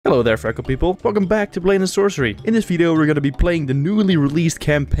Hello there, Freckle people. Welcome back to Blade Sorcery. In this video, we're gonna be playing the newly released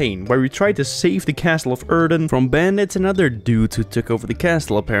campaign, where we try to save the castle of Erden from bandits and other dudes who took over the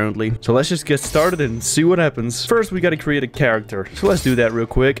castle, apparently. So let's just get started and see what happens. First, we gotta create a character. So let's do that real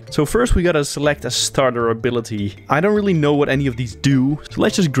quick. So first, we gotta select a starter ability. I don't really know what any of these do, so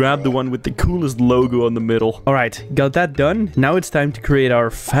let's just grab the one with the coolest logo on the middle. Alright, got that done. Now it's time to create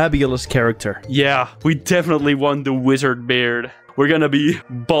our fabulous character. Yeah, we definitely want the wizard beard. We're gonna be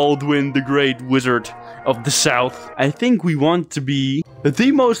Baldwin, the Great Wizard of the South. I think we want to be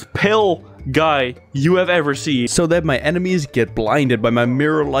the most pale guy you have ever seen, so that my enemies get blinded by my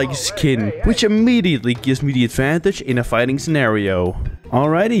mirror-like skin, which immediately gives me the advantage in a fighting scenario.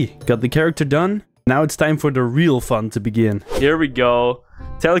 Alrighty, got the character done. Now it's time for the real fun to begin. Here we go.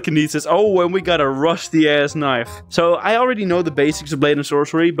 Telekinesis. Oh, and we got a rusty-ass knife. So I already know the basics of Blade and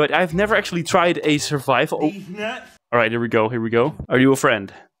Sorcery, but I've never actually tried a survival. Oh. Alright, here we go, here we go. Are you a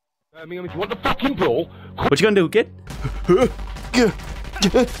friend? I mean, if you want to fucking brawl... What you gonna do, kid?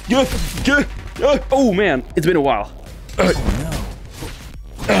 Oh man, it's been a while.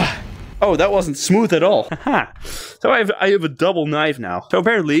 Oh, that wasn't smooth at all. Haha. So I have a double knife now. So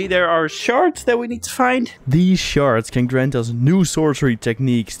apparently there are shards that we need to find. These shards can grant us new sorcery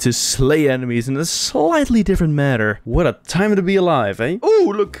techniques to slay enemies in a slightly different manner. What a time to be alive, eh?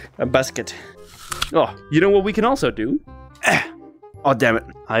 Oh, look, a basket. Oh, you know what we can also do? Oh, damn it.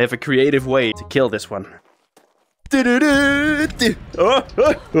 I have a creative way to kill this one.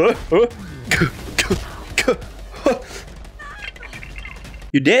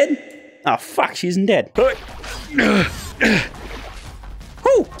 You dead? Oh, fuck, she isn't dead.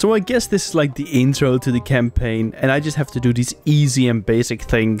 So I guess this is like the intro to the campaign, and I just have to do these easy and basic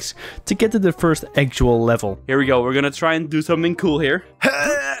things to get to the first actual level. Here we go. We're gonna try and do something cool here.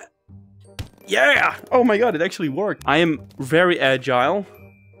 Yeah! Oh my god, it actually worked. I am very agile,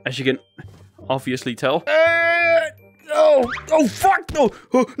 as you can obviously tell. No! Oh fuck! No!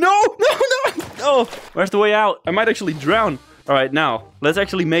 No! No! No! Where's the way out? I might actually drown. Alright, now, let's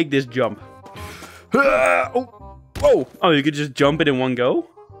actually make this jump. Oh! Whoa! Oh, you could just jump it in one go?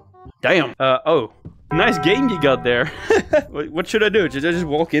 Damn. Oh. Nice game you got there. What should I do? Should I just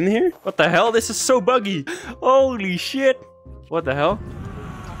walk in here? What the hell? This is so buggy. Holy shit. What the hell?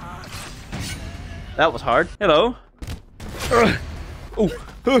 That was hard. Hello.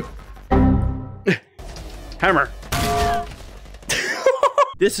 Hammer.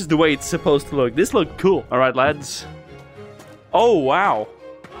 This is the way it's supposed to look. This looked cool. All right, lads. Oh, wow.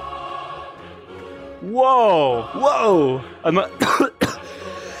 Whoa. Whoa. I'm a...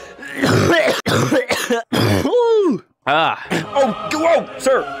 Ah. Oh, whoa,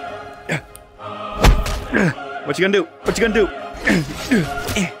 sir. What you gonna do? What you gonna do?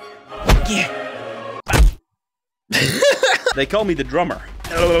 Yeah. They call me the drummer.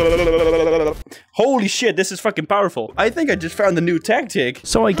 Holy shit, this is fucking powerful. I think I just found a new tactic.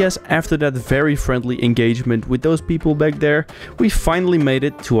 So I guess after that very friendly engagement with those people back there, we finally made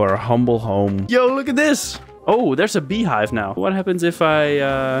it to our humble home. Yo, look at this. Oh, there's a beehive now. What happens if I,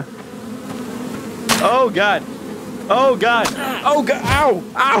 Oh god. Oh god. Oh god. Ow.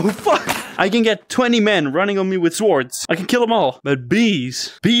 Ow, fuck. I can get 20 men running on me with swords. I can kill them all. But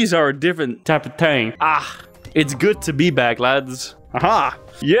bees are a different type of thing. Ah. It's good to be back, lads. Aha!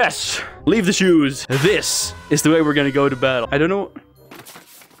 Yes! Leave the shoes. This is the way we're gonna go to battle. I don't know...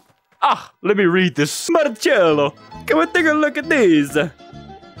 Ah! Let me read this. Marcello! Come and take a look at these!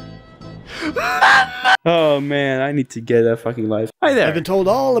 Oh man, I need to get a fucking life. Hi there! I've been told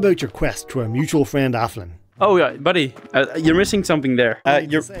all about your quest to our mutual friend Aflin. Oh yeah, buddy, you're missing something there.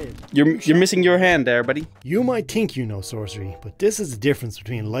 You're missing your hand there, buddy. You might think you know sorcery, but this is the difference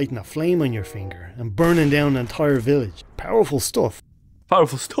between lighting a flame on your finger and burning down an entire village. Powerful stuff.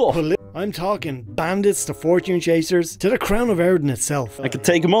 Powerful stuff. I'm talking bandits to fortune chasers to the crown of Erden itself. I could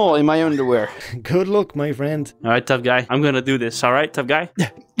take them all in my underwear. Good luck, my friend. All right, tough guy. I'm gonna do this. All right, tough guy.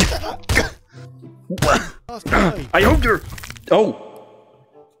 I hope you're. Oh.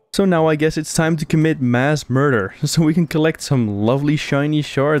 So now I guess it's time to commit mass murder, so we can collect some lovely shiny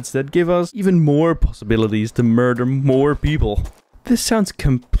shards that give us even more possibilities to murder more people. This sounds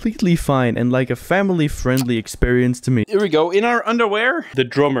completely fine and like a family-friendly experience to me. Here we go, in our underwear, the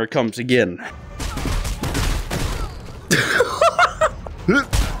drummer comes again.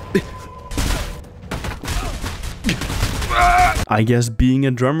 I guess being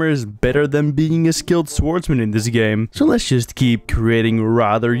a drummer is better than being a skilled swordsman in this game. So let's just keep creating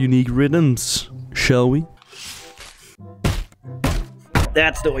rather unique rhythms, shall we?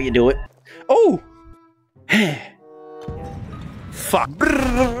 That's the way you do it. Oh! Fuck.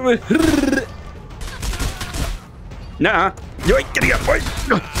 Nah. Yo, get up, boy.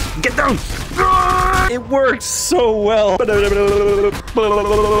 down. It works so well. Good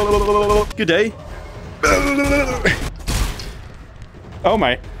day. Oh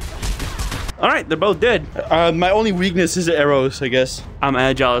my. Alright, they're both dead. My only weakness is arrows, I guess. I'm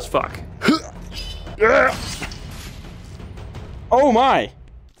agile as fuck. Oh my.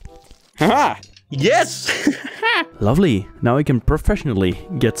 Haha. Yes. Lovely. Now I can professionally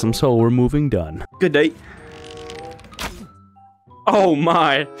get some soul removing done. Good day. Oh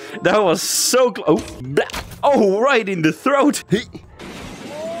my. That was so close. Oh. Oh, right in the throat.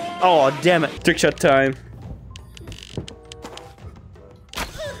 Oh, damn it. Trick shot time.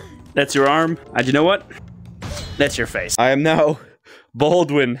 That's your arm. And you know what? That's your face. I am now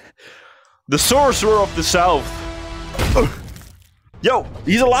Baldwin, the sorcerer of the south. Yo,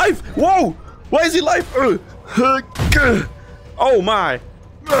 he's alive. Whoa. Why is he alive? Oh my.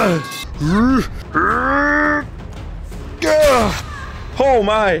 Oh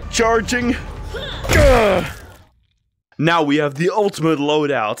my. Charging. Now we have the ultimate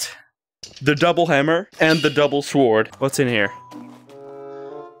loadout. The double hammer and the double sword. What's in here?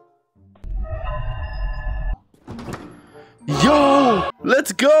 Yo!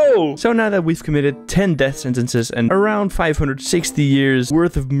 Let's go! So now that we've committed 10 death sentences and around 560 years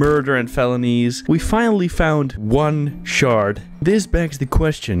worth of murder and felonies, we finally found one shard. This begs the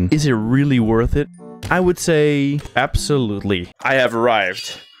question, is it really worth it? I would say absolutely. I have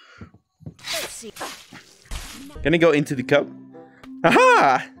arrived. Can I go into the cup?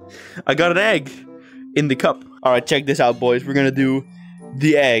 Aha! I got an egg in the cup. Alright, check this out, boys. We're gonna do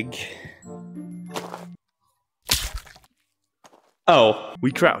the egg. Oh,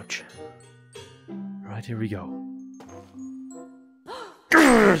 we crouch. Right, here we go.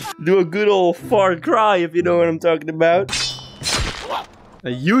 Do a good old far cry, if you know what I'm talking about.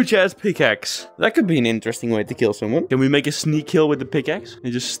 A huge ass pickaxe. That could be an interesting way to kill someone. Can we make a sneak kill with the pickaxe?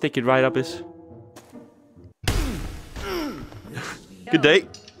 And just stick it right up his... Good day.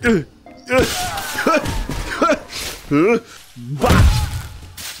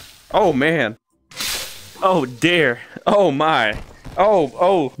 Oh man. Oh dear. Oh my.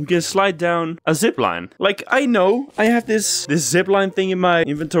 Oh, you can slide down a zip line. Like, I know I have this zip line thing in my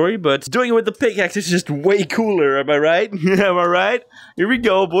inventory, but doing it with the pickaxe is just way cooler, am I right? Am I right? Here we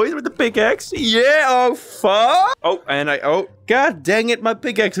go, boys, with the pickaxe. Yeah, oh fuck. Oh, and oh, god dang it, my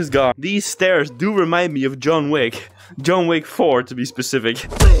pickaxe is gone. These stairs do remind me of John Wick. John Wick 4, to be specific.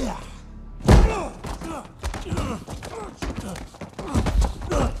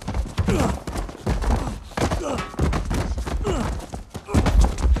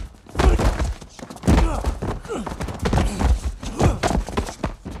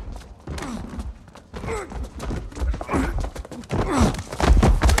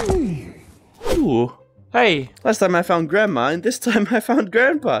 Ooh. Hey, last time I found Grandma, and this time I found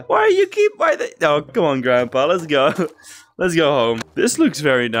Grandpa. Why you keep by the... Oh, come on, Grandpa, let's go. Let's go home. This looks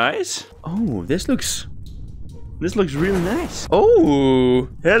very nice. Oh, this looks really nice. Oh,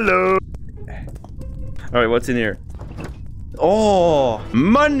 hello. Alright, what's in here? Oh,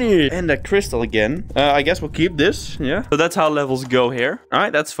 money! And a crystal again. I guess we'll keep this, yeah. So that's how levels go here.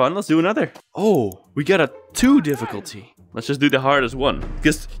 Alright, that's fun. Let's do another. Oh, we got a 2 difficulty. Let's just do the hardest one.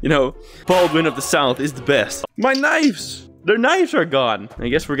 Because, you know, Baldwin of the South is the best. My knives! Their knives are gone. I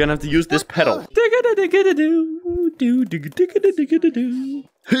guess we're gonna have to use this pedal.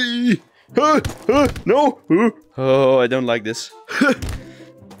 Hey! No! Oh, I don't like this.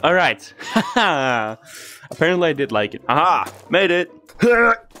 Alright. Apparently I did like it. Aha! Made it!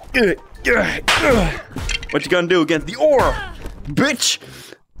 What you gonna do against the ore? Bitch!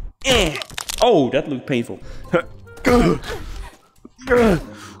 Oh, that looked painful.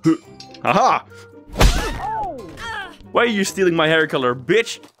 Aha! Why are you stealing my hair color,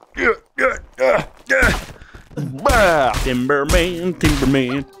 bitch? Timberman,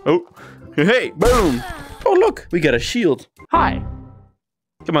 Timberman. Oh, hey, boom! Oh, look, we got a shield. Hi.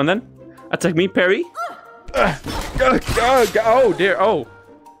 Come on then. Attack me, parry. Oh, dear. Oh.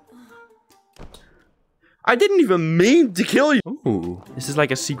 I didn't even mean to kill you. Ooh, this is like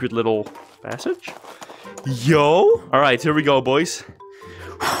a secret little passage. Yo! Alright, here we go, boys.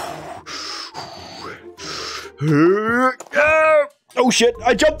 Oh shit,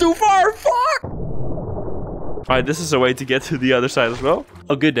 I jumped too far! Fuck! Alright, this is a way to get to the other side as well.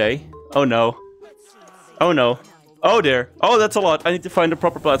 Oh, good day. Oh no. Oh no. Oh dear. Oh, that's a lot. I need to find a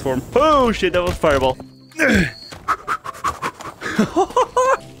proper platform. Oh shit, that was fireball.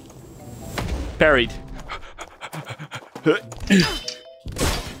 Parried.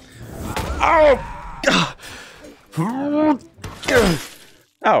 Ow!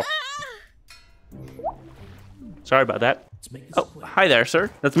 Ow. Sorry about that. Oh. hi there, sir.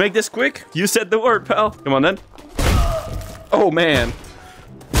 Let's make this quick. You said the word, pal. Come on then. Oh man.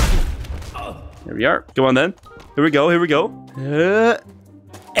 There we are. Come on then. Here we go. Here we go.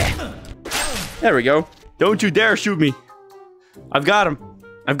 There we go. Don't you dare shoot me. I've got him.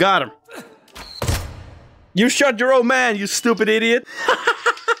 I've got him. You shot your own man, you stupid idiot.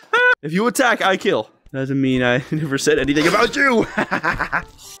 If you attack, I kill. Doesn't mean I never said anything about you.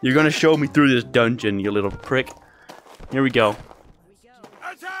 You're gonna show me through this dungeon, you little prick. Here we go.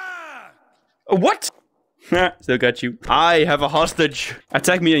 Oh, what? Still got you. I have a hostage.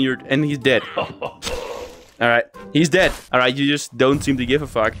 Attack me and he's dead. Alright, he's dead. Alright, you just don't seem to give a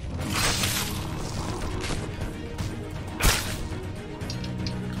fuck.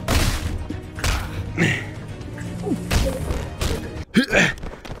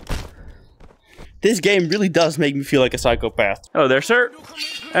 This game really does make me feel like a psychopath. Hello there, sir.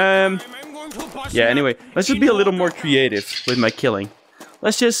 Yeah, anyway, let's just be a little more creative with my killing.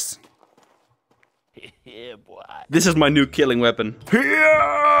 Let's just... This is my new killing weapon.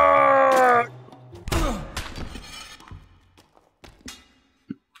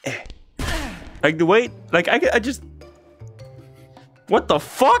 Like the weight, like I just... What the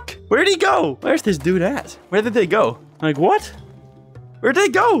fuck? Where did he go? Where's this dude at? Where did they go? Like what? Where'd they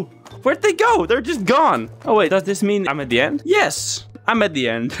go? Where'd they go? They're just gone. Oh wait, does this mean I'm at the end? Yes, I'm at the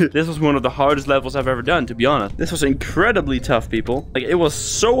end. This was one of the hardest levels I've ever done, to be honest. This was incredibly tough, people. Like, it was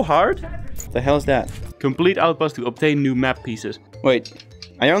so hard. The hell is that? Complete outpost to obtain new map pieces. Wait,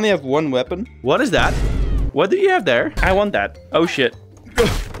 I only have one weapon. What is that? What do you have there? I want that. Oh shit.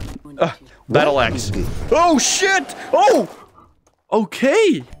 Battle axe. Oh shit! Oh!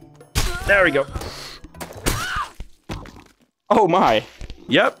 Okay. There we go. Oh my.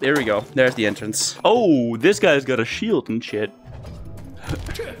 Yep, there we go. There's the entrance. Oh, this guy's got a shield and shit.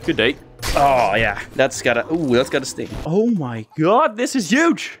 Good day. Oh yeah, that's gotta. Ooh, that's gotta sting. Oh my god, this is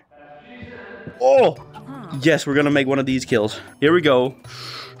huge. Oh, yes, we're gonna make one of these kills. Here we go.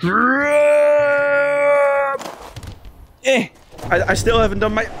 I still haven't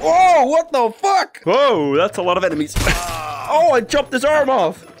done my. Oh, what the fuck? Whoa, that's a lot of enemies. Oh, I chopped his arm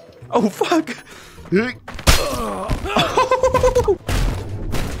off. Oh fuck.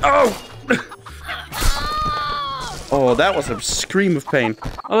 Oh! Oh, that was a scream of pain.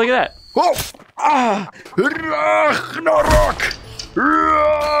 Oh, look at that. Oh! Ah!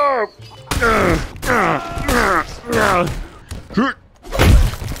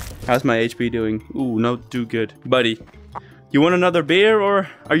 How's my HP doing? Ooh, not too good. Buddy, you want another beer or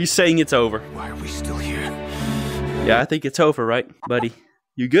are you saying it's over? Why are we still here? Yeah, I think it's over, right, buddy?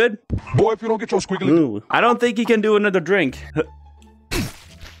 You good? Boy, if you don't get your squiggly... Ooh, I don't think he can do another drink.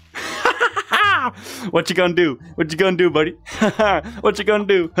 What you gonna do? What you gonna do, buddy? What you gonna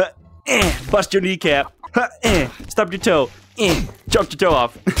do? Bust your kneecap. Stub your toe. Chop your toe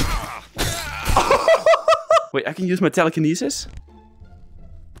off. Wait, I can use my telekinesis?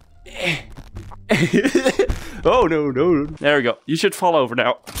 Oh, no, no. There we go. You should fall over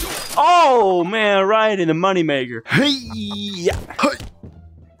now. Oh, man, right in the moneymaker. Hey!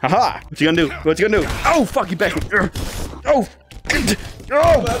 Haha! What you gonna do? What you gonna do? Oh, fuck you back! Oh!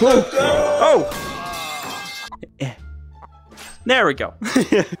 Oh! Oh! There we go.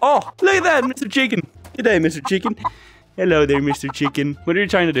 Oh, look at that, Mr. Chicken. Good day, Mr. Chicken. Hello there, Mr. Chicken. What are you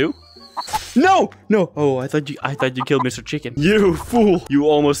trying to do? No! No! Oh, I thought you killed Mr. Chicken. You fool! You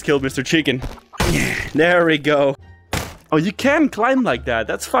almost killed Mr. Chicken. There we go. Oh, you can climb like that.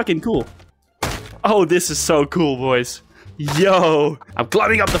 That's fucking cool. Oh, this is so cool, boys. Yo! I'm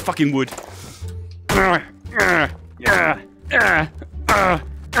climbing up the fucking wood.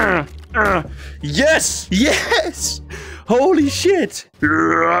 Yes! Yes! Holy shit!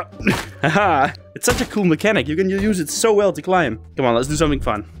 Haha! It's such a cool mechanic. You can use it so well to climb. Come on, let's do something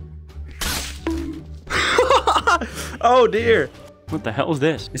fun. Oh dear! What the hell is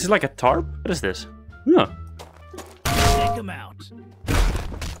this? Is this like a tarp? What is this? Huh. Take him out.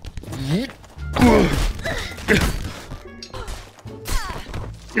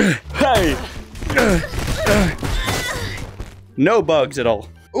 Hey! No bugs at all.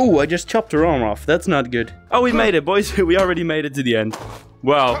 Ooh, I just chopped her arm off. That's not good. Oh, we made it, boys. We already made it to the end.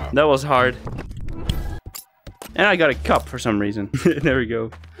 Wow, that was hard. And I got a cup for some reason. There we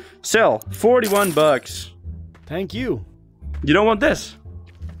go. Sell, 41 bucks. Thank you. You don't want this?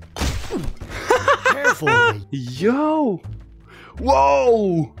 Careful. Mate. Yo!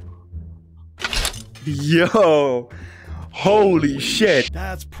 Whoa! Yo! Holy shit!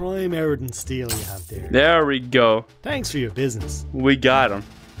 That's prime Eridan steel you have there. There we go. Thanks for your business. We got him.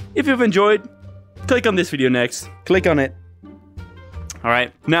 If you've enjoyed, click on this video next. Click on it.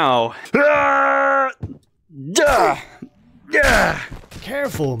 Alright, now.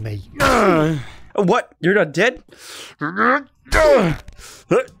 Careful, mate. What? You're not dead?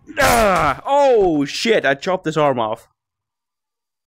 Oh shit, I chopped his arm off.